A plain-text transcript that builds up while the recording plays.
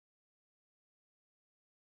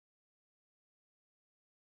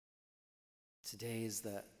Today is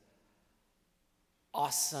the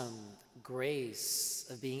awesome grace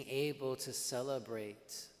of being able to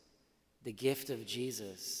celebrate the gift of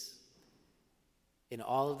Jesus in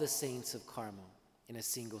all of the saints of Carmel in a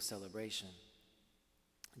single celebration.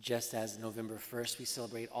 Just as November 1st we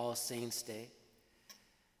celebrate All Saints' Day,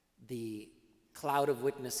 the cloud of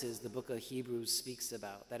witnesses the book of Hebrews speaks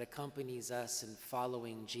about that accompanies us in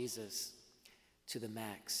following Jesus to the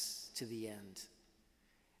max, to the end,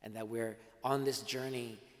 and that we're on this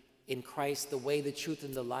journey in Christ, the way, the truth,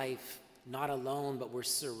 and the life, not alone, but we're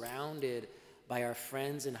surrounded by our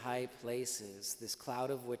friends in high places, this cloud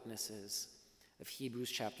of witnesses of Hebrews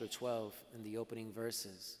chapter 12 in the opening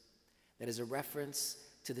verses. That is a reference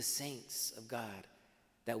to the saints of God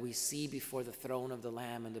that we see before the throne of the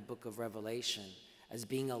Lamb in the book of Revelation as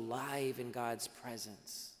being alive in God's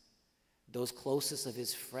presence. Those closest of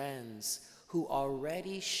his friends who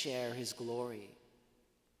already share his glory.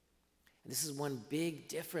 And this is one big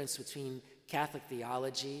difference between Catholic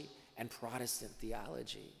theology and Protestant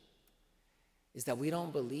theology, is that we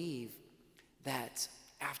don't believe that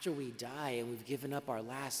after we die and we've given up our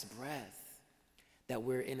last breath, that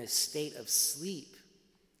we're in a state of sleep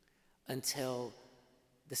until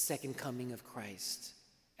the second coming of Christ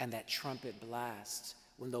and that trumpet blast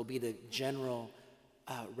when there'll be the general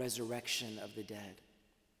resurrection of the dead.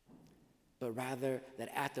 But rather that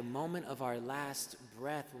at the moment of our last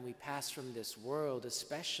breath, when we pass from this world,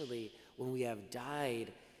 especially when we have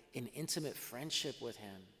died in intimate friendship with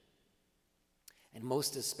him, and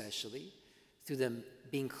most especially through them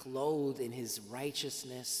being clothed in his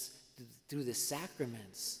righteousness through the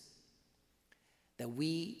sacraments, that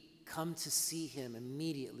we come to see him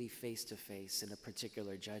immediately face to face in a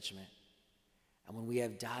particular judgment. And when we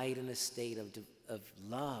have died in a state of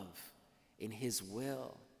love in his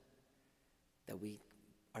will, that we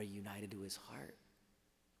are united to his heart,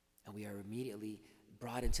 and we are immediately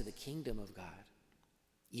brought into the kingdom of God.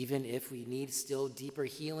 Even if we need still deeper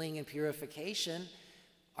healing and purification,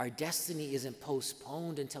 our destiny isn't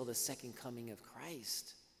postponed until the second coming of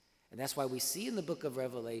Christ. And that's why we see in the book of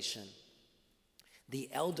Revelation the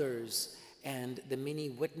elders and the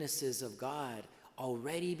many witnesses of God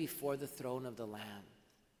already before the throne of the Lamb.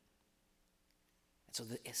 And so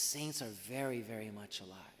the saints are very, very much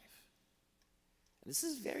alive. And this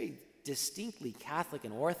is very distinctly Catholic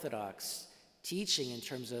and Orthodox teaching in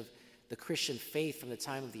terms of the Christian faith from the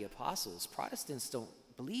time of the apostles. Protestants don't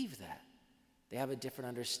believe that. They have a different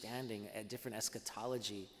understanding, a different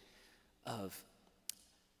eschatology of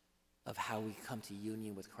how we come to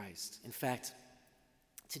union with Christ. In fact,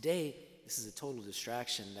 today, this is a total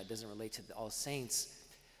distraction that doesn't relate to all saints,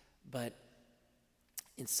 but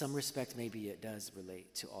in some respect, maybe it does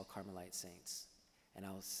relate to all Carmelite saints. And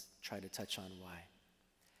I'll try to touch on why.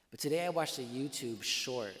 But today I watched a YouTube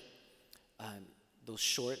short, those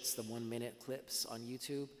shorts, the 1-minute clips on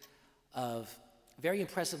YouTube, of a very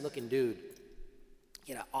impressive looking dude.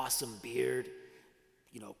 He had an awesome beard,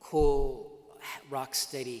 cool, rock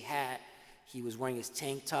steady hat. He was wearing his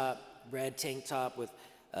tank top, red tank top with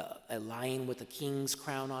a lion with a king's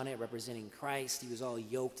crown on it representing Christ. He was all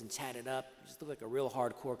yoked and tatted up. He just looked like a real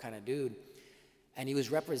hardcore kind of dude. And he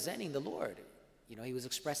was representing the Lord. He was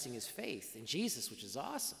expressing his faith in Jesus, which is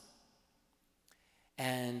awesome.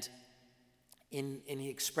 And in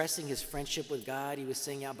expressing his friendship with God, he was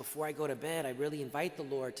saying, before I go to bed, I really invite the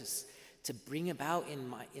Lord to bring about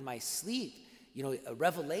in my sleep, a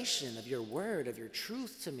revelation of your word, of your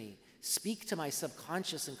truth to me. Speak to my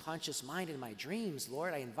subconscious and conscious mind in my dreams,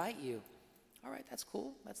 Lord, I invite you. All right, that's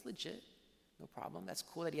cool. That's legit. No problem. That's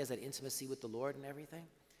cool that he has that intimacy with the Lord and everything.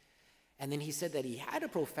 And then he said that he had a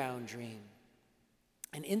profound dream.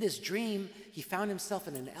 And in this dream, he found himself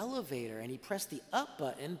in an elevator, and he pressed the up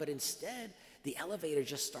button, but instead, the elevator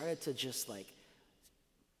just started to just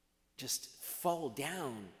fall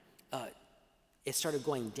down. It started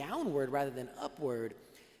going downward rather than upward.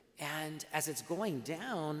 And as it's going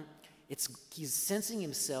down, he's sensing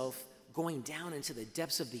himself going down into the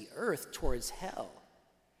depths of the earth towards hell.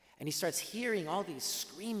 And he starts hearing all these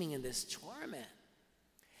screaming and this torment.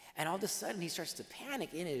 And all of a sudden, he starts to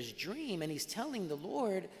panic in his dream, and he's telling the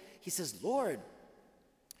Lord, he says, Lord,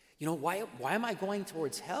 why am I going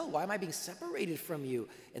towards hell? Why am I being separated from you?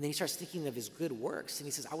 And then he starts thinking of his good works, and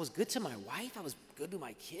he says, I was good to my wife, I was good to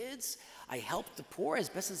my kids, I helped the poor as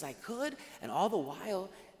best as I could, and all the while,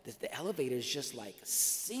 the elevator is just like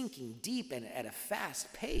sinking deep and at a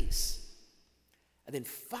fast pace. And then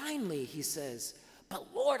finally, he says,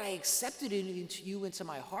 but Lord, I accepted you into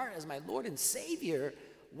my heart as my Lord and Savior.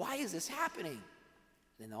 Why is this happening?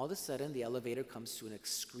 Then all of a sudden, the elevator comes to a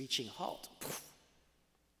screeching halt.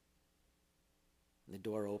 And the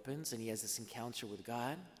door opens, and he has this encounter with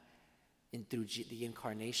God through the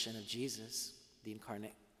incarnation of Jesus, the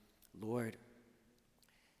incarnate Lord.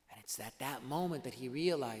 And it's at that moment that he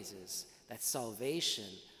realizes that salvation,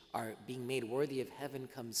 our being made worthy of heaven,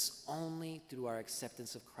 comes only through our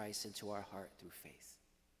acceptance of Christ into our heart through faith.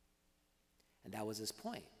 And that was his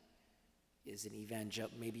point. Is an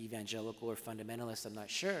maybe evangelical or fundamentalist, I'm not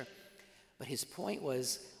sure. But his point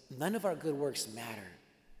was, none of our good works matter.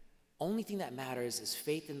 Only thing that matters is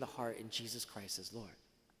faith in the heart in Jesus Christ as Lord.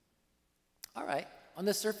 All right, on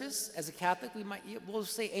the surface, as a Catholic, we'll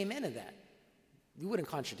say amen to that. We wouldn't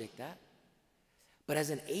contradict that. But as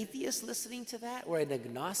an atheist listening to that, or an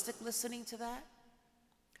agnostic listening to that,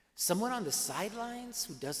 someone on the sidelines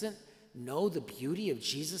who doesn't know the beauty of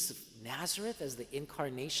Jesus of Nazareth as the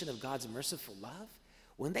incarnation of God's merciful love,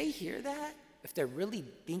 when they hear that, if they're really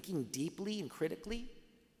thinking deeply and critically,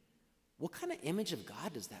 what kind of image of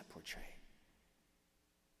God does that portray?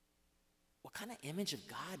 What kind of image of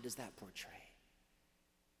God does that portray?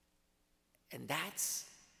 And that's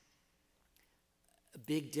a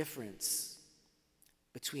big difference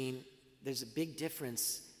there's a big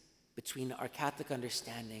difference between our Catholic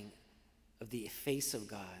understanding of the face of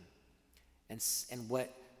God and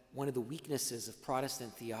what one of the weaknesses of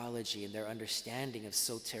Protestant theology and their understanding of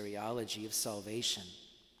soteriology, of salvation.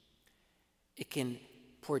 It can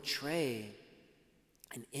portray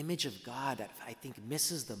an image of God that I think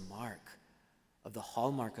misses the mark of the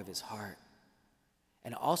hallmark of his heart,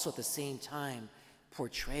 and also at the same time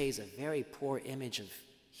portrays a very poor image of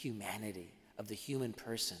humanity, of the human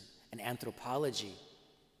person, and anthropology.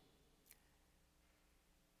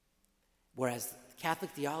 Whereas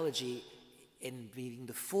Catholic theology, in being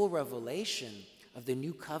the full revelation of the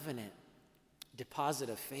new covenant deposit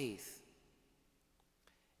of faith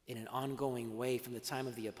in an ongoing way from the time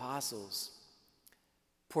of the apostles,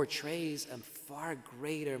 portrays a far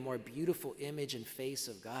greater, more beautiful image and face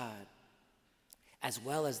of God, as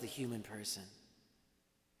well as the human person.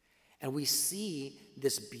 And we see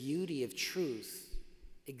this beauty of truth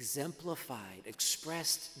exemplified,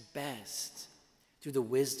 expressed best through the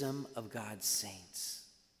wisdom of God's saints.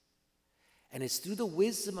 And it's through the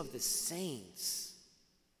wisdom of the saints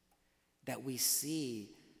that we see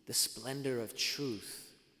the splendor of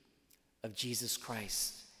truth of Jesus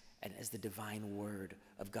Christ and as the divine word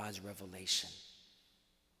of God's revelation.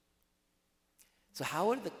 So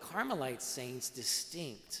how are the Carmelite saints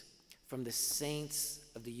distinct from the saints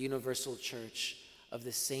of the universal church, of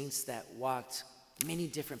the saints that walked many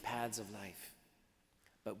different paths of life,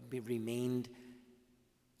 but remained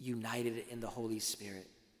united in the Holy Spirit?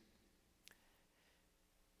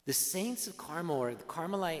 The saints of Carmel, or the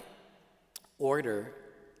Carmelite order,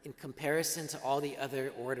 in comparison to all the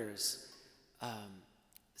other orders,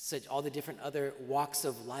 all the different other walks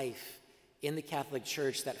of life in the Catholic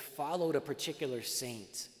Church that followed a particular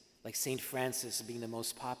saint, like St. Francis being the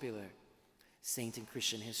most popular saint in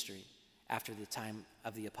Christian history after the time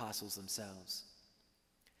of the apostles themselves.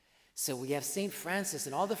 So we have St. Francis,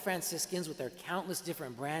 and all the Franciscans with their countless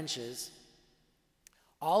different branches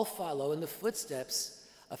all follow in the footsteps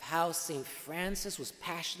of how St. Francis was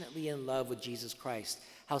passionately in love with Jesus Christ,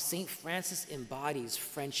 how St. Francis embodies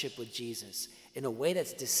friendship with Jesus in a way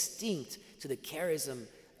that's distinct to the charism,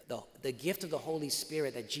 the gift of the Holy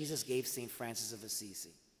Spirit that Jesus gave St. Francis of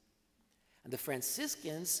Assisi. And the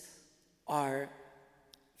Franciscans are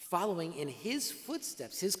following in his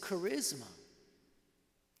footsteps, his charisma,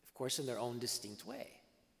 of course in their own distinct way,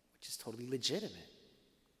 which is totally legitimate.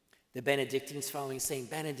 The Benedictines following St.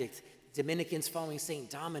 Benedict, Dominicans following St.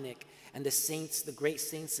 Dominic, and the saints, the great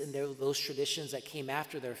saints in those traditions that came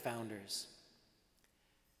after their founders.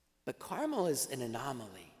 But Carmel is an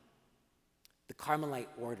anomaly. The Carmelite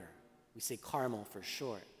order. We say Carmel for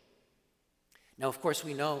short. Now, of course,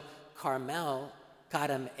 we know Carmel,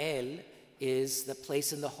 Karamel, is the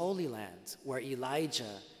place in the Holy Land where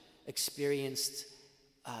Elijah experienced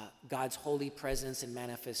God's holy presence and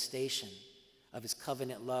manifestation of his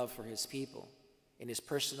covenant love for his people in his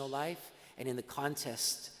personal life and in the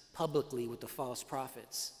contest publicly with the false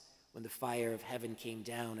prophets when the fire of heaven came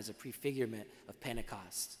down as a prefigurement of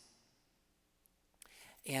Pentecost.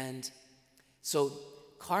 And so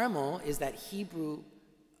Carmel is that Hebrew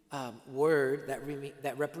word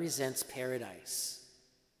that represents paradise.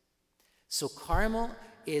 So Carmel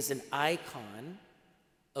is an icon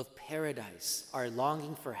of paradise, our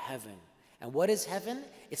longing for heaven. And what is heaven?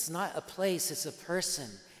 It's not a place, it's a person.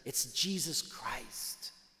 It's Jesus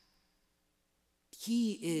Christ.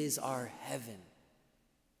 He is our heaven.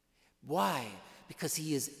 Why? Because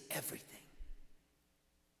he is everything.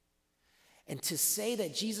 And to say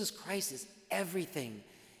that Jesus Christ is everything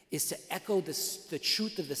is to echo the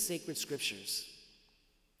truth of the sacred scriptures,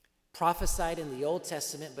 prophesied in the Old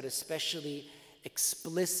Testament, but especially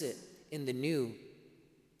explicit in the New.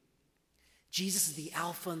 Jesus is the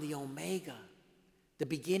Alpha and the Omega, the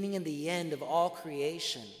beginning and the end of all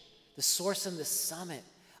creation, the source and the summit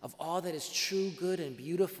of all that is true, good, and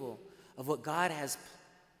beautiful, of what God has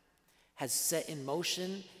set in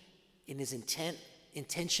motion in his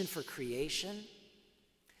intention for creation,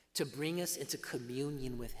 to bring us into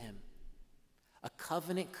communion with him, a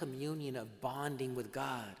covenant communion of bonding with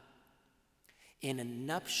God in a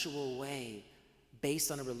nuptial way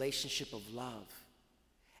based on a relationship of love.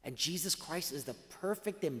 And Jesus Christ is the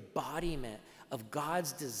perfect embodiment of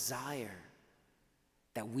God's desire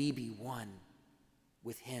that we be one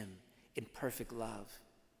with him in perfect love.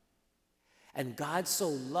 And God so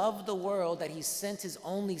loved the world that he sent his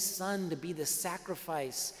only Son to be the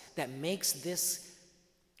sacrifice that makes this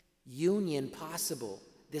union possible,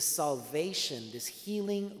 this salvation, this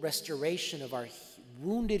healing restoration of our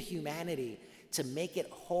wounded humanity, to make it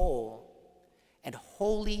whole and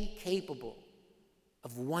wholly capable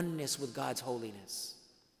of oneness with God's holiness.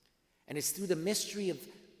 And it's through the mystery of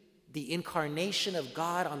the incarnation of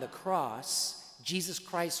God on the cross, Jesus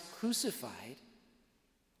Christ crucified,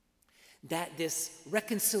 that this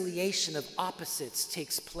reconciliation of opposites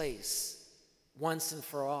takes place once and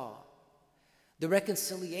for all. The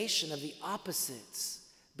reconciliation of the opposites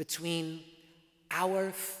between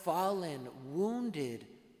our fallen, wounded,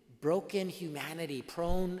 broken humanity,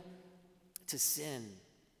 prone to sin,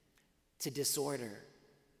 to disorder,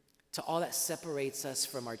 to all that separates us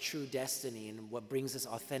from our true destiny and what brings us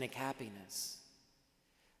authentic happiness.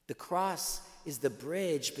 The cross is the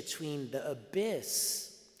bridge between the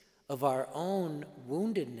abyss of our own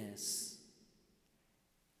woundedness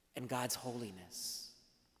and God's holiness,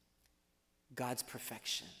 God's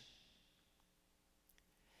perfection.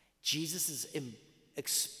 Jesus'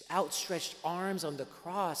 outstretched arms on the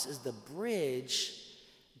cross is the bridge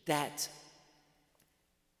that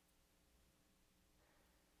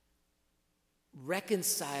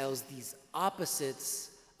reconciles these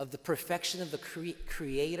opposites of the perfection of the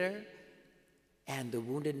Creator and the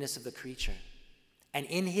woundedness of the creature. And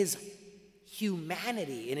in his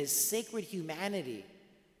humanity, in his sacred humanity,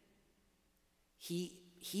 he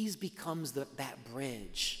becomes that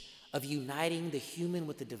bridge of uniting the human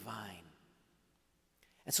with the divine.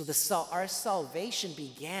 And so our salvation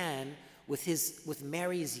began with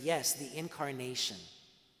Mary's yes, the incarnation.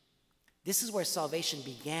 This is where salvation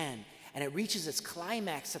began, and it reaches its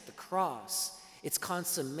climax at the cross, its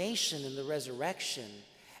consummation in the resurrection,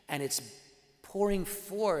 and its pouring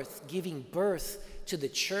forth, giving birth to the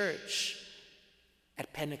church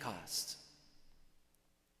at Pentecost.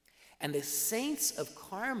 And the saints of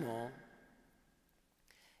Carmel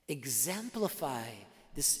exemplify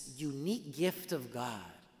this unique gift of God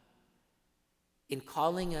in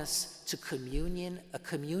calling us to communion, a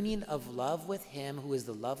communion of love with him who is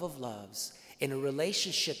the love of loves, in a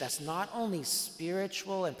relationship that's not only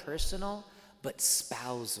spiritual and personal, but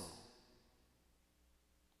spousal.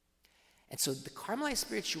 And so the Carmelite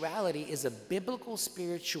spirituality is a biblical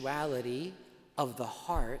spirituality of the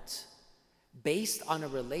heart based on a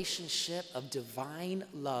relationship of divine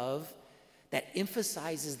love that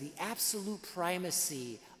emphasizes the absolute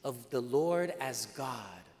primacy of the Lord as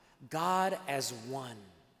God, God as one,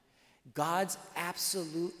 God's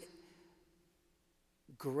absolute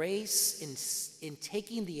grace in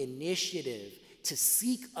taking the initiative to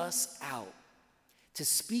seek us out, to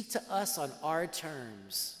speak to us on our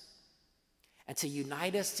terms, and to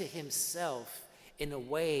unite us to himself in a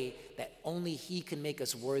way that only he can make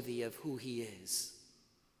us worthy of who he is.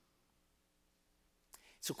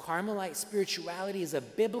 So Carmelite spirituality is a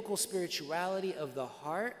biblical spirituality of the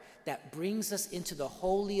heart that brings us into the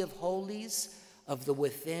holy of holies of the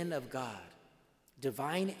within of God,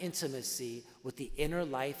 divine intimacy with the inner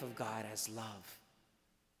life of God as love.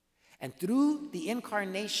 And through the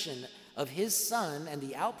incarnation of his Son and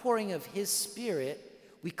the outpouring of his Spirit,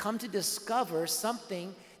 we come to discover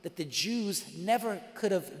something that the Jews never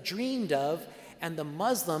could have dreamed of, and the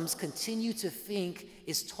Muslims continue to think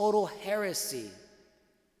is total heresy.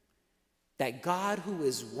 That God who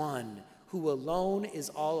is one, who alone is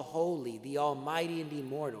all holy, the almighty and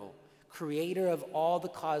immortal, creator of all the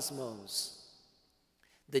cosmos,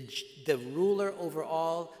 the ruler over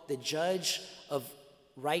all, the judge of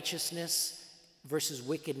righteousness versus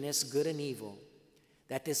wickedness, good and evil,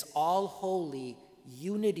 that this all holy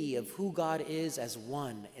unity of who God is as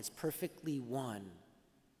one, is perfectly one,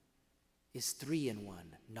 is three in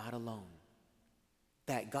one, not alone.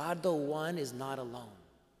 That God, though one, is not alone,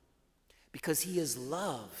 because he is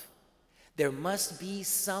love. There must be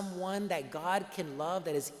someone that God can love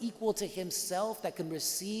that is equal to himself, that can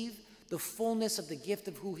receive the fullness of the gift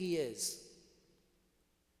of who he is.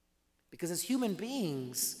 Because as human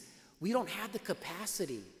beings, we don't have the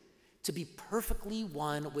capacity to be perfectly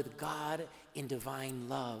one with God in divine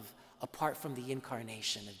love apart from the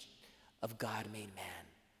incarnation of God made man,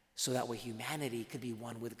 so that way humanity could be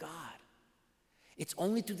one with God. It's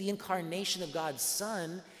only through the incarnation of God's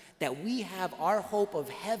Son that we have our hope of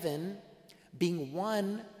heaven being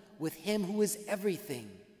one with him who is everything.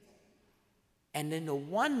 And in a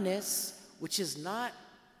oneness which is not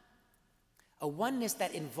a oneness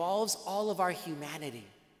that involves all of our humanity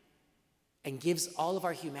and gives all of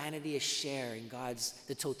our humanity a share in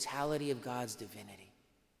the totality of God's divinity.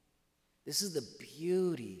 This is the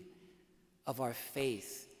beauty of our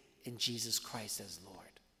faith in Jesus Christ as Lord.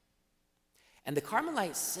 And the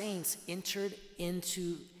Carmelite saints entered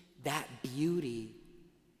into that beauty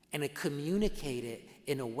and it communicated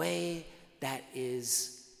in a way that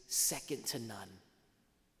is second to none.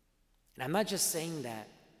 And I'm not just saying that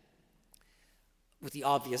with the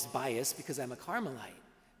obvious bias because I'm a Carmelite,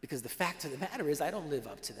 because the fact of the matter is I don't live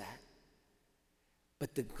up to that.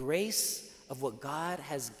 But the grace of what God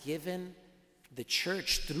has given the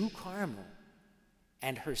church through Carmel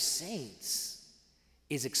and her saints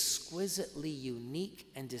is exquisitely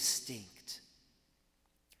unique and distinct.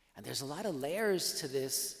 And there's a lot of layers to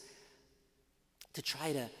this to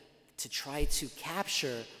try to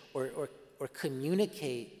capture or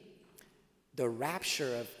communicate the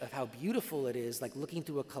rapture of how beautiful it is, like looking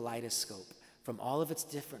through a kaleidoscope from all of its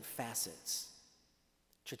different facets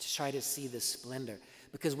to try to see the splendor.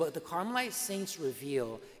 Because what the Carmelite saints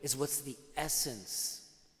reveal is what's the essence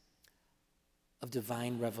of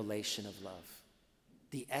divine revelation of love,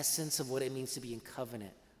 the essence of what it means to be in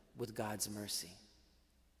covenant with God's mercy,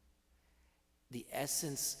 the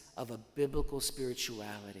essence of a biblical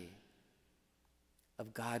spirituality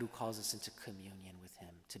of God who calls us into communion with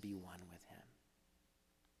him, to be one with him.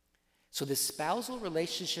 So the spousal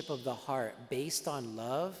relationship of the heart based on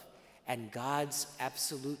love and God's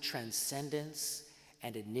absolute transcendence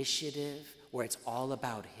and initiative, where it's all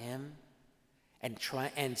about him, and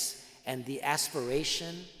the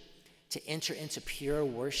aspiration to enter into pure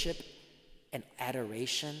worship and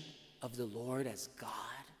adoration of the Lord as God,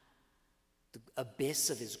 the abyss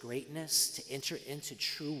of his greatness, to enter into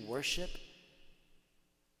true worship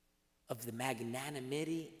of the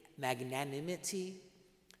magnanimity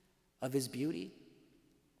of his beauty.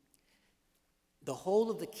 The whole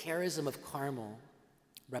of the charism of Carmel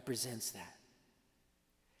represents that.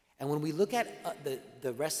 And when we look at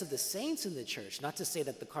the rest of the saints in the church, not to say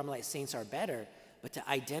that the Carmelite saints are better, but to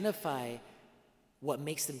identify what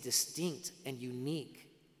makes them distinct and unique.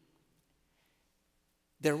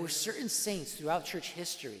 There were certain saints throughout church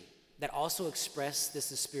history that also expressed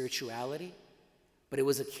this as spirituality, but it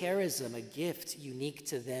was a charism, a gift unique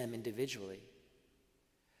to them individually.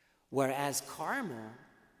 Whereas Carmel,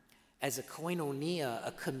 as a koinonia,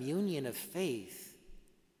 a communion of faith,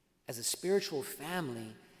 as a spiritual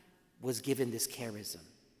family, was given this charism.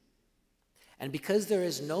 And because there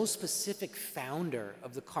is no specific founder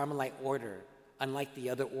of the Carmelite order, unlike the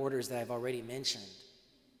other orders that I've already mentioned,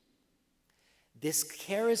 this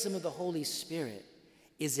charism of the Holy Spirit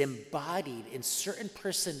is embodied in certain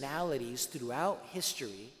personalities throughout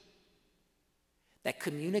history that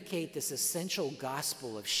communicate this essential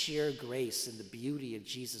gospel of sheer grace and the beauty of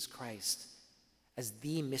Jesus Christ as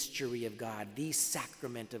the mystery of God, the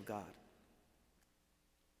sacrament of God.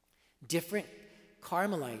 Different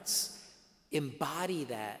Carmelites embody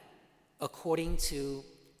that according to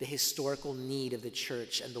the historical need of the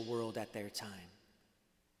church and the world at their time.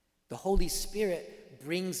 The Holy Spirit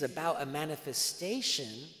brings about a manifestation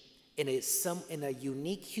in a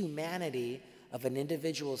unique humanity of an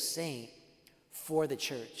individual saint for the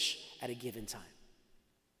church at a given time.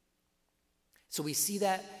 So we see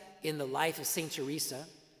that in the life of Saint Teresa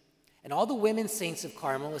and all the women saints of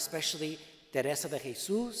Carmel, especially Teresa de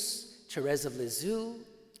Jesus, Therese of Lisieux,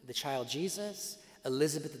 the child Jesus,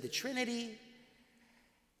 Elizabeth of the Trinity,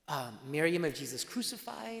 Miriam of Jesus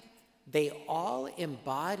Crucified. They all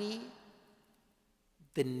embody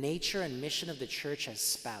the nature and mission of the church as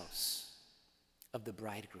spouse of the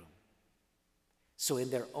bridegroom. So in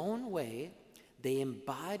their own way, they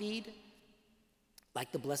embodied,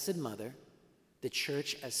 like the Blessed Mother, the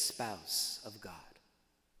church as spouse of God,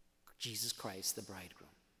 Jesus Christ, the bridegroom.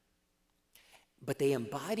 But they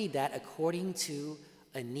embodied that according to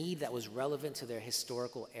a need that was relevant to their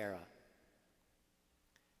historical era.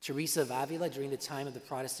 Teresa of Avila during the time of the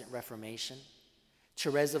Protestant Reformation,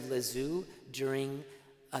 Therese of Lisieux during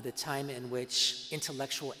the time in which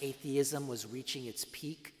intellectual atheism was reaching its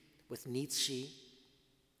peak with Nietzsche.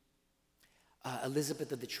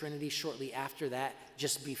 Elizabeth of the Trinity, shortly after that,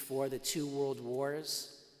 just before the 2 world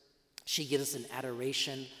wars, she gives us an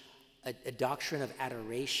adoration, a doctrine of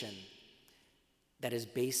adoration that is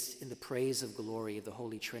based in the praise of glory of the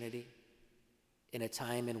Holy Trinity, in a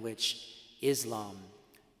time in which Islam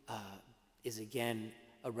is again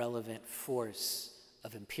a relevant force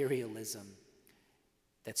of imperialism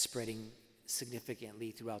that's spreading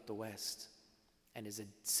significantly throughout the West and is a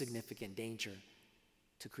significant danger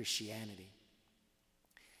to Christianity.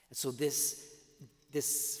 And so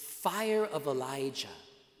this fire of Elijah,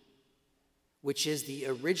 which is the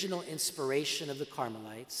original inspiration of the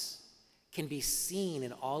Carmelites, can be seen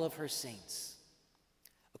in all of her saints,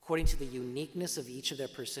 according to the uniqueness of each of their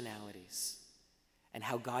personalities and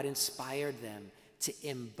how God inspired them to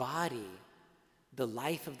embody the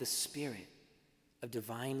life of the Spirit of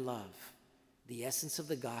divine love, the essence of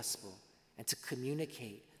the gospel, and to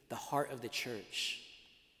communicate the heart of the church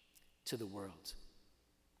to the world.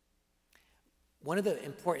 One of the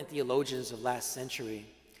important theologians of last century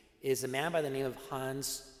is a man by the name of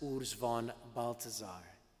Hans Urs von Balthasar.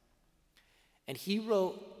 And he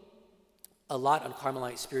wrote a lot on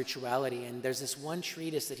Carmelite spirituality, and there's this one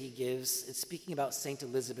treatise that he gives, it's speaking about Saint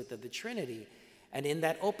Elizabeth of the Trinity. And in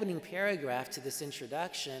that opening paragraph to this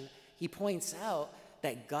introduction, he points out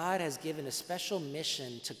that God has given a special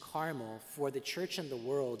mission to Carmel for the church and the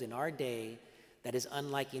world in our day that is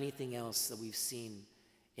unlike anything else that we've seen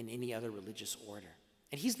in any other religious order.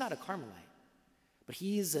 And he's not a Carmelite, but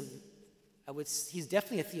he's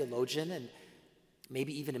definitely a theologian, and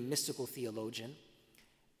maybe even a mystical theologian.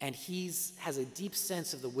 And has a deep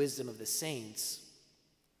sense of the wisdom of the saints.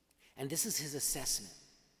 And this is his assessment,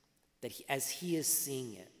 that as he is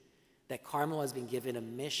seeing it, that Carmel has been given a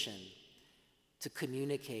mission to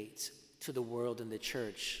communicate to the world and the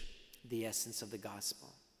church the essence of the gospel.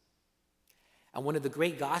 And one of the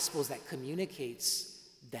great gospels that communicates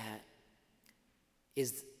that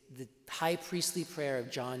is the high priestly prayer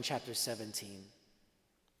of John chapter 17.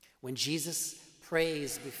 When Jesus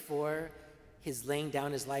prays before his laying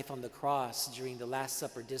down his life on the cross during the Last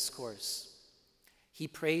Supper discourse, he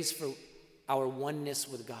prays for our oneness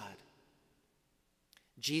with God.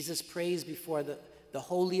 Jesus prays before the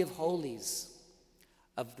Holy of Holies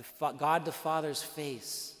of God the Father's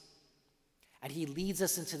face. And he leads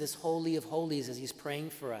us into this Holy of Holies as he's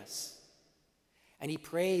praying for us. And he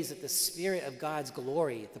prays that the Spirit of God's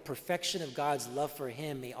glory, the perfection of God's love for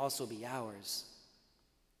him, may also be ours.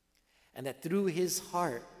 And that through his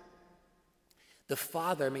heart, the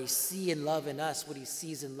Father may see and love in us what he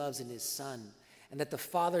sees and loves in his Son. And that the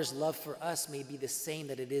Father's love for us may be the same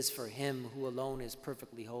that it is for him who alone is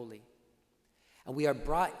perfectly holy. And we are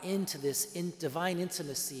brought into this divine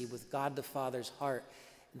intimacy with God the Father's heart,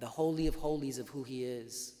 the Holy of Holies of who he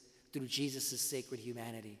is, through Jesus' sacred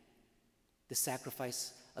humanity, the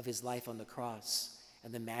sacrifice of his life on the cross,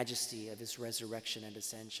 and the majesty of his resurrection and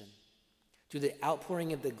ascension. Through the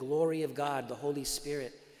outpouring of the glory of God, the Holy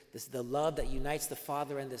Spirit, the love that unites the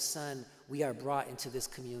Father and the Son, we are brought into this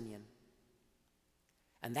communion.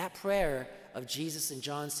 And that prayer of Jesus in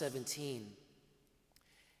John 17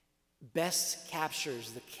 best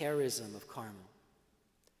captures the charism of Carmel,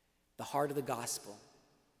 the heart of the gospel,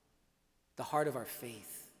 the heart of our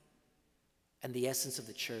faith, and the essence of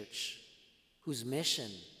the church, whose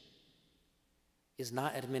mission is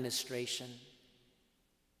not administration,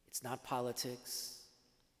 it's not politics,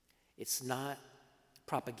 it's not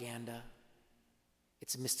propaganda,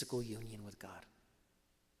 it's mystical union with God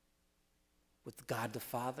the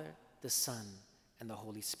Father, the Son, and the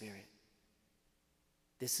Holy Spirit.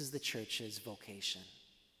 This is the church's vocation,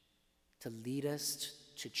 to lead us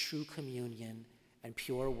to true communion and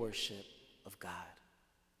pure worship of God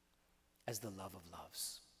as the love of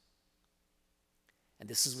loves. And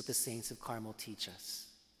this is what the saints of Carmel teach us,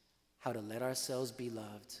 how to let ourselves be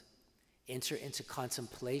loved, enter into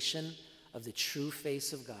contemplation of the true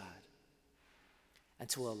face of God, and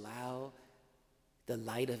to allow the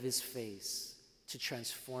light of his face to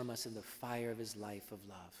transform us in the fire of his life of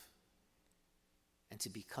love, and to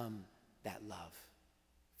become that love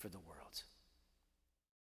for the world.